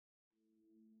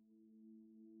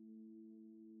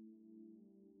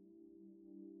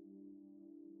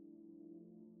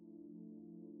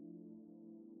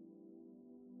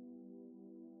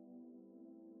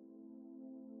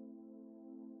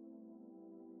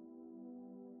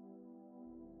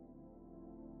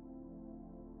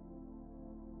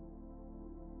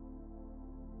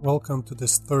Welcome to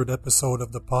this third episode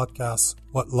of the podcast,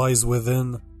 What Lies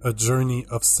Within, a Journey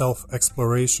of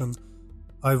Self-Exploration.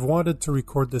 I've wanted to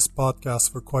record this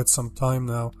podcast for quite some time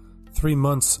now, 3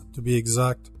 months to be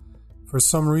exact. For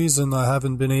some reason, I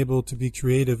haven't been able to be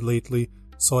creative lately,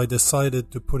 so I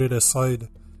decided to put it aside.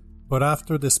 But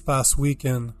after this past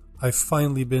weekend, I've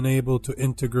finally been able to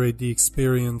integrate the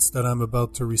experience that I'm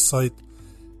about to recite.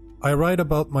 I write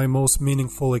about my most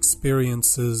meaningful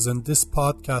experiences, and this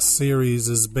podcast series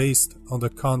is based on the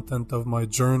content of my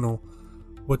journal.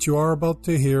 What you are about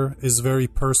to hear is very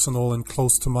personal and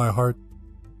close to my heart.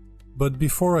 But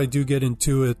before I do get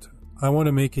into it, I want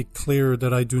to make it clear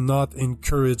that I do not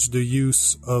encourage the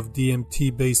use of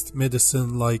DMT-based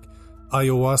medicine like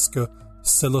ayahuasca,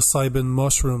 psilocybin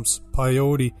mushrooms,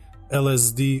 peyote,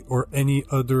 LSD, or any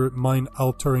other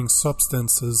mind-altering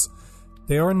substances.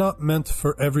 They are not meant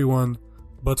for everyone,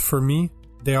 but for me,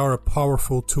 they are a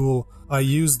powerful tool. I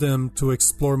use them to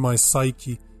explore my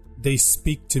psyche. They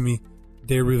speak to me.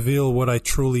 They reveal what I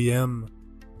truly am.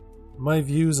 My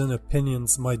views and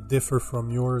opinions might differ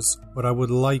from yours, but I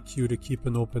would like you to keep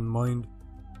an open mind.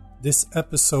 This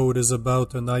episode is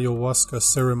about an ayahuasca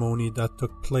ceremony that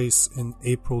took place in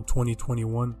April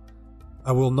 2021.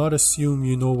 I will not assume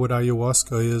you know what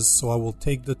ayahuasca is, so I will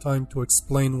take the time to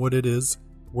explain what it is,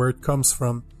 where it comes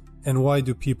from, and why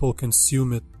do people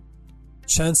consume it.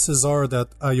 Chances are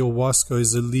that ayahuasca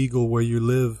is illegal where you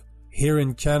live. Here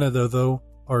in Canada, though,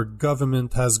 our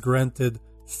government has granted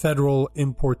federal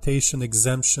importation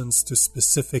exemptions to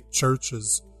specific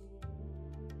churches.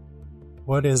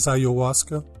 What is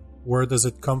ayahuasca? Where does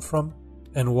it come from?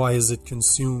 And why is it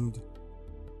consumed?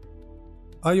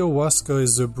 Ayahuasca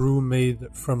is a brew made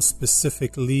from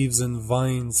specific leaves and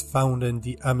vines found in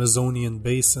the Amazonian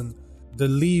basin. The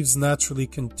leaves naturally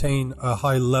contain a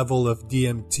high level of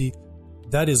DMT.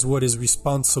 That is what is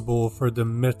responsible for the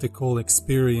mythical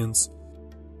experience.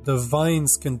 The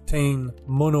vines contain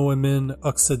monoamine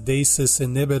oxidase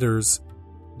inhibitors.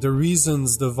 The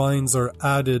reasons the vines are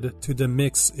added to the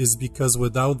mix is because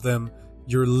without them,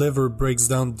 your liver breaks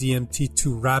down DMT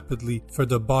too rapidly for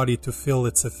the body to feel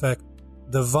its effect.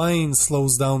 The vine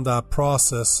slows down that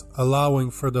process,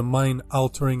 allowing for the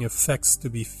mind-altering effects to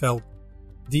be felt.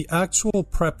 The actual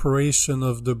preparation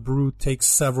of the brew takes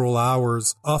several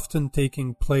hours, often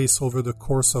taking place over the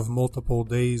course of multiple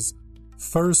days.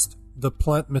 First, the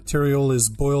plant material is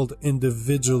boiled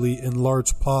individually in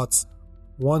large pots.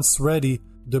 Once ready,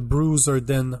 the brews are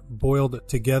then boiled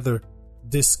together.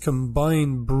 This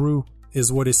combined brew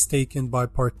is what is taken by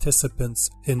participants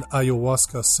in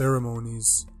ayahuasca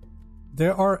ceremonies.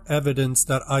 There are evidence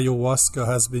that ayahuasca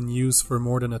has been used for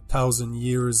more than 1,000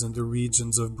 years in the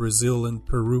regions of Brazil and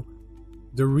Peru.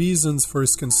 The reasons for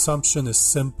its consumption is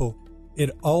simple.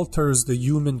 It alters the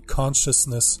human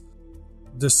consciousness.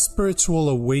 The spiritual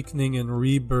awakening and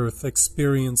rebirth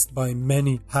experienced by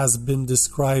many has been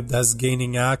described as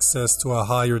gaining access to a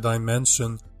higher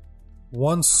dimension.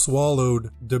 Once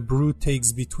swallowed, the brew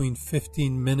takes between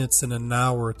 15 minutes and an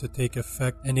hour to take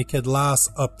effect, and it can last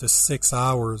up to 6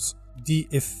 hours. The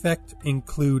effect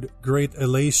include great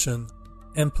elation,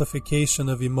 amplification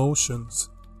of emotions,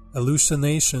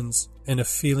 hallucinations, and a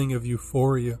feeling of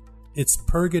euphoria. Its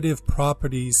purgative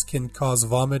properties can cause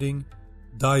vomiting,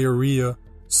 diarrhea,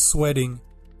 sweating,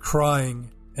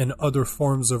 crying, and other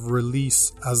forms of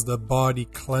release as the body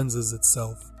cleanses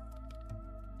itself.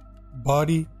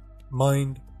 Body,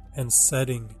 mind, and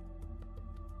setting.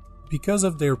 Because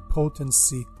of their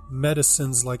potency,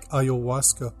 medicines like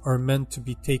ayahuasca are meant to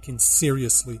be taken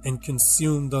seriously and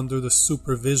consumed under the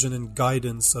supervision and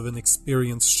guidance of an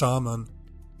experienced shaman.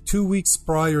 2 weeks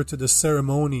prior to the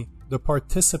ceremony, the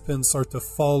participants are to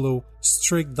follow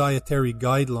strict dietary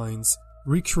guidelines.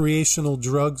 Recreational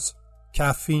drugs,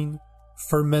 caffeine,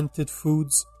 fermented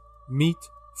foods, meat,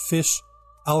 fish,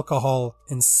 alcohol,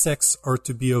 and sex are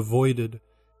to be avoided.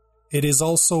 It is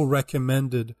also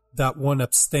recommended that one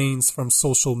abstains from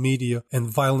social media and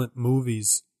violent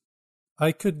movies.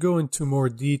 I could go into more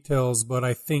details, but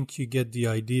I think you get the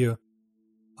idea.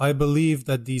 I believe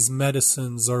that these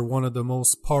medicines are one of the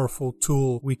most powerful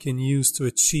tools we can use to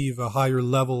achieve a higher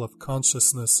level of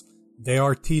consciousness. They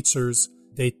are teachers.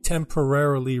 They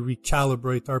temporarily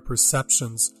recalibrate our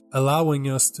perceptions, allowing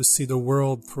us to see the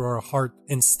world through our heart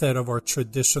instead of our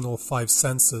traditional 5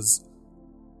 senses.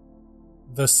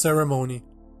 The ceremony.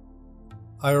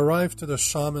 I arrived to the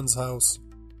shaman's house.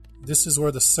 This is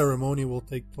where the ceremony will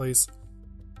take place.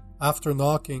 After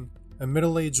knocking, a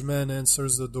middle-aged man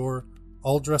answers the door,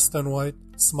 all dressed in white,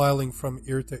 smiling from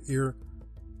ear to ear.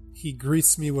 He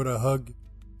greets me with a hug.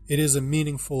 It is a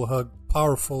meaningful hug,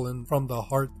 powerful and from the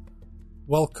heart.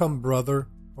 "Welcome, brother,"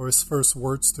 are his first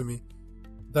words to me.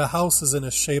 The house is in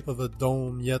the shape of a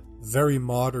dome, yet very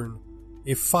modern.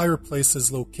 A fireplace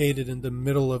is located in the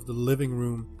middle of the living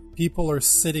room. People are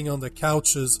sitting on the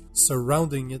couches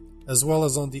surrounding it, as well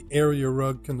as on the area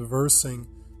rug conversing.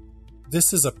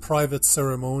 This is a private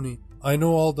ceremony. I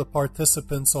know all the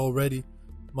participants already.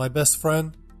 My best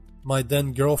friend, my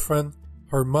then girlfriend,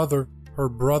 her mother, her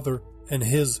brother, and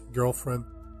his girlfriend.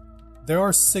 There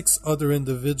are 6 other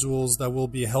individuals that will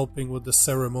be helping with the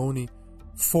ceremony,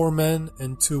 4 men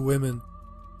and 2 women.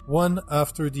 One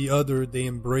after the other, they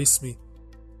embrace me.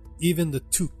 Even the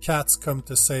 2 cats come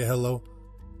to say hello.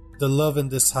 The love in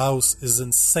this house is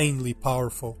insanely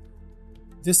powerful.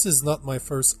 This is not my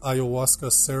first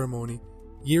ayahuasca ceremony.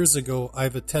 Years ago,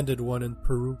 I've attended one in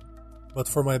Peru. But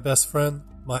for my best friend,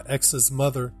 my ex's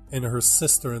mother, and her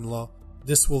sister-in-law,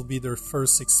 this will be their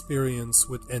first experience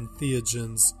with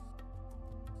entheogens.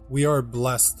 We are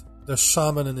blessed. The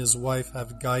shaman and his wife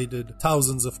have guided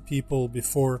thousands of people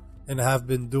before and have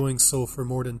been doing so for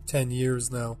more than 10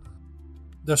 years now.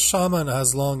 The shaman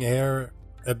has long hair,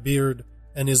 a beard,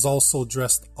 and is also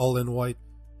dressed all in white.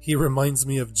 He reminds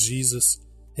me of Jesus.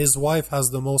 His wife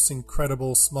has the most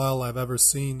incredible smile I've ever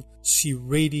seen. She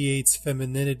radiates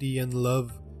femininity and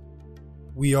love.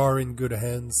 We are in good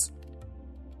hands.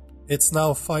 It's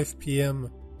now 5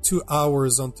 p.m., 2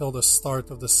 hours until the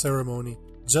start of the ceremony.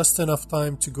 Just enough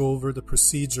time to go over the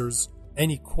procedures,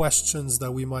 any questions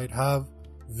that we might have,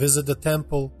 visit the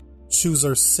temple, choose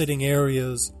our sitting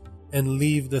areas, and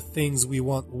leave the things we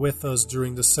want with us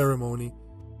during the ceremony.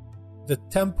 The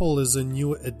temple is a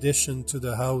new addition to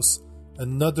the house,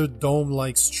 another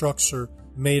dome-like structure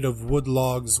made of wood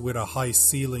logs with a high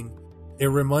ceiling. It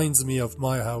reminds me of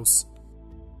my house.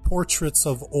 Portraits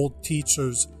of old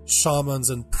teachers, shamans,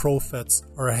 and prophets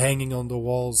are hanging on the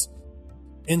walls.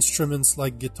 Instruments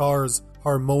like guitars,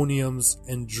 harmoniums,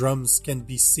 and drums can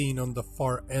be seen on the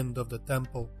far end of the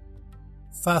temple.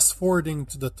 Fast forwarding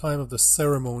to the time of the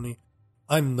ceremony,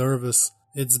 I'm nervous.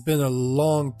 It's been a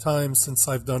long time since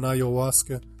I've done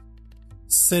ayahuasca.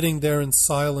 Sitting there in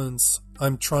silence,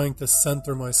 I'm trying to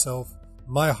center myself.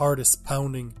 My heart is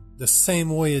pounding, the same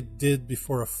way it did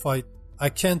before a fight. I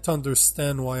can't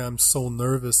understand why I'm so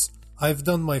nervous. I've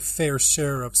done my fair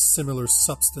share of similar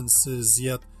substances,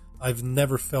 yet I've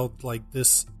never felt like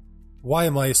this. Why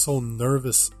am I so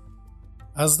nervous?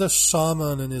 As the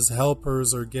shaman and his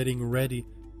helpers are getting ready,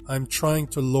 I'm trying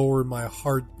to lower my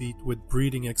heartbeat with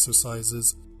breathing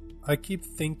exercises. I keep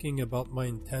thinking about my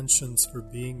intentions for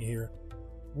being here.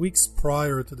 Weeks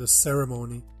prior to the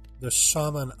ceremony, the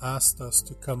shaman asked us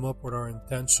to come up with our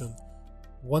intention,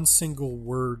 one single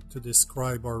word to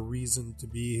describe our reason to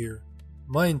be here.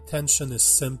 My intention is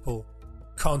simple: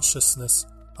 consciousness.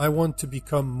 I want to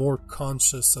become more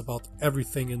conscious about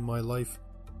everything in my life.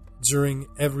 During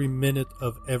every minute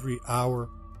of every hour,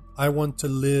 I want to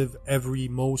live every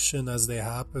emotion as they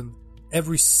happen,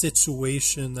 every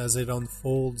situation as it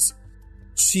unfolds.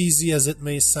 Cheesy as it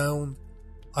may sound,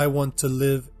 I want to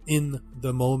live in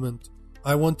the moment.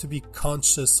 I want to be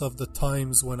conscious of the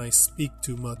times when I speak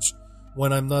too much,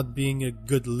 when I'm not being a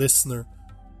good listener,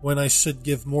 when I should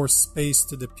give more space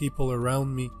to the people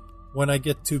around me, when I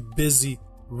get too busy.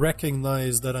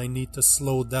 Recognize that I need to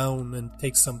slow down and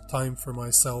take some time for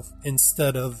myself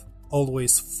instead of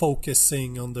always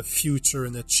focusing on the future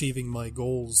and achieving my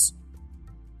goals.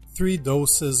 3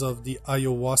 doses of the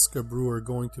ayahuasca brew are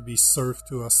going to be served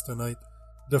to us tonight.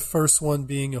 The first one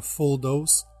being a full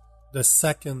dose, the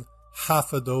second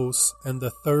half a dose, and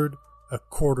the third a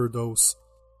quarter dose.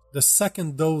 The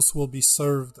second dose will be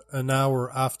served an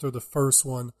hour after the first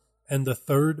one, and the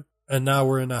third an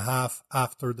hour and a half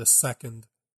after the second.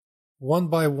 One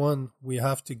by one, we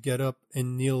have to get up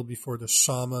and kneel before the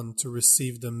shaman to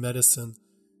receive the medicine.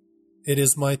 It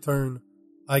is my turn.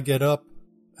 I get up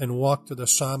and walk to the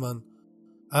shaman.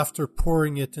 After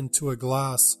pouring it into a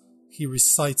glass, he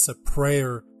recites a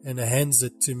prayer and hands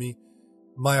it to me.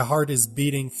 My heart is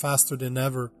beating faster than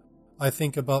ever. I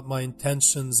think about my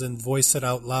intentions and voice it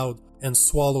out loud and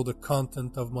swallow the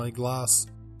content of my glass.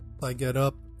 I get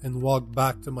up and walk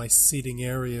back to my seating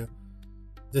area.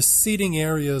 The seating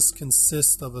areas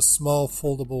consist of a small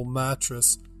foldable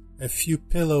mattress, a few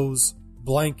pillows,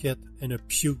 blanket, and a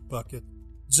puke bucket,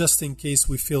 just in case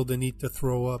we feel the need to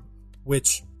throw up,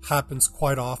 which happens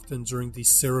quite often during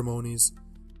these ceremonies.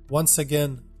 Once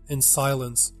again, in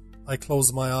silence, I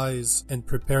close my eyes and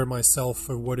prepare myself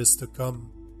for what is to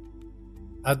come.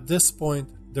 At this point,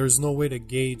 there's no way to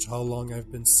gauge how long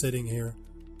I've been sitting here.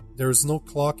 There's no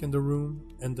clock in the room,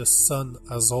 and the sun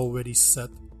has already set.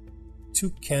 2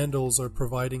 candles are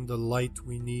providing the light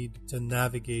we need to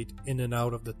navigate in and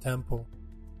out of the temple.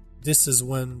 This is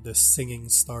when the singing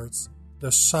starts.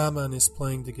 The shaman is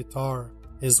playing the guitar.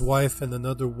 His wife and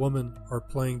another woman are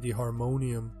playing the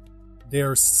harmonium. They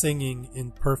are singing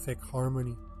in perfect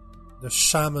harmony. The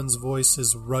shaman's voice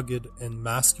is rugged and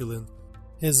masculine.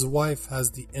 His wife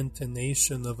has the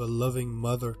intonation of a loving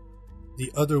mother.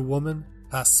 The other woman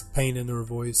has pain in her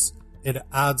voice. It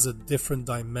adds a different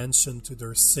dimension to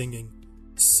their singing.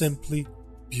 Simply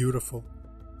beautiful.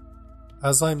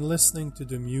 As I'm listening to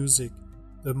the music,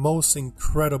 the most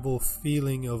incredible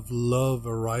feeling of love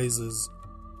arises.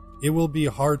 It will be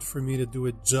hard for me to do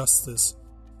it justice.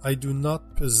 I do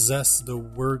not possess the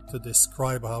word to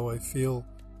describe how I feel.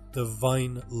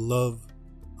 Divine love.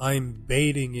 I'm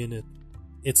bathing in it.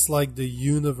 It's like the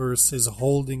universe is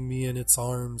holding me in its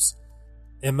arms.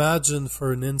 Imagine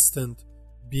for an instant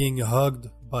being hugged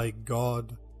by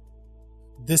God.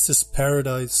 This is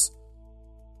paradise.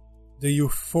 The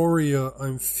euphoria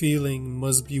I'm feeling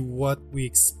must be what we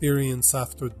experience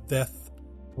after death,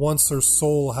 once our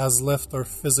soul has left our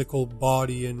physical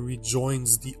body and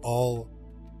rejoins the all.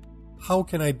 How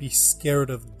can I be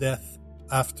scared of death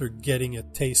after getting a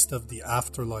taste of the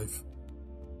afterlife?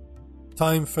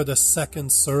 Time for the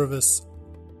second service.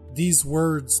 These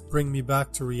words bring me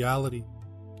back to reality.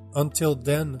 Until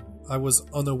then, I was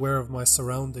unaware of my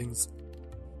surroundings.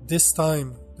 This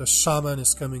time, the shaman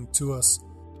is coming to us.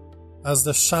 As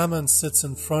the shaman sits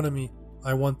in front of me,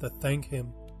 I want to thank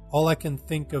him. All I can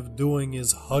think of doing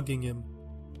is hugging him.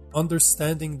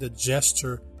 Understanding the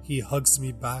gesture, he hugs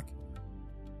me back.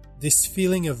 This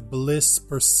feeling of bliss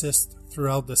persists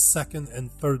throughout the second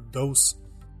and third dose.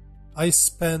 I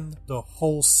spend the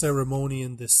whole ceremony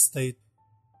in this state.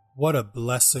 What a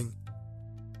blessing.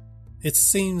 It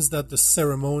seems that the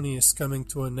ceremony is coming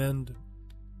to an end.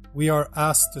 We are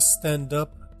asked to stand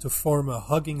up, to form a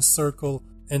hugging circle,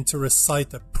 and to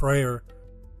recite a prayer.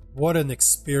 What an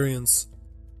experience.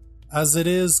 As it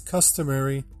is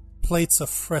customary, plates of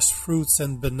fresh fruits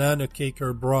and banana cake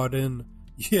are brought in.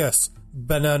 Yes,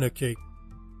 banana cake.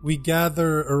 We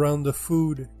gather around the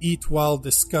food, eat while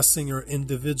discussing our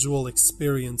individual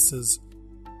experiences.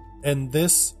 And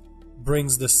this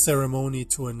brings the ceremony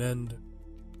to an end.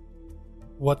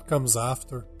 What comes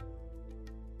after?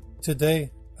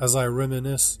 Today, as I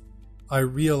reminisce, I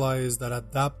realize that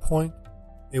at that point,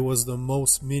 it was the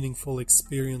most meaningful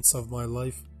experience of my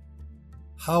life.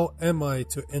 How am I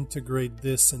to integrate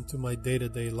this into my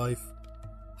day-to-day life?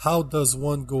 How does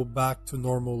one go back to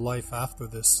normal life after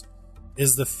this?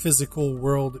 Is the physical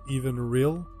world even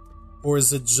real? Or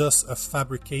is it just a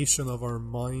fabrication of our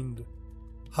mind?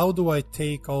 How do I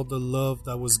take all the love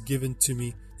that was given to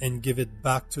me and give it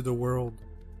back to the world?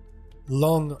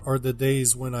 Long are the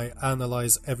days when I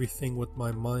analyze everything with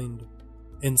my mind.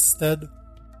 Instead,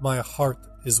 my heart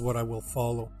is what I will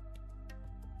follow.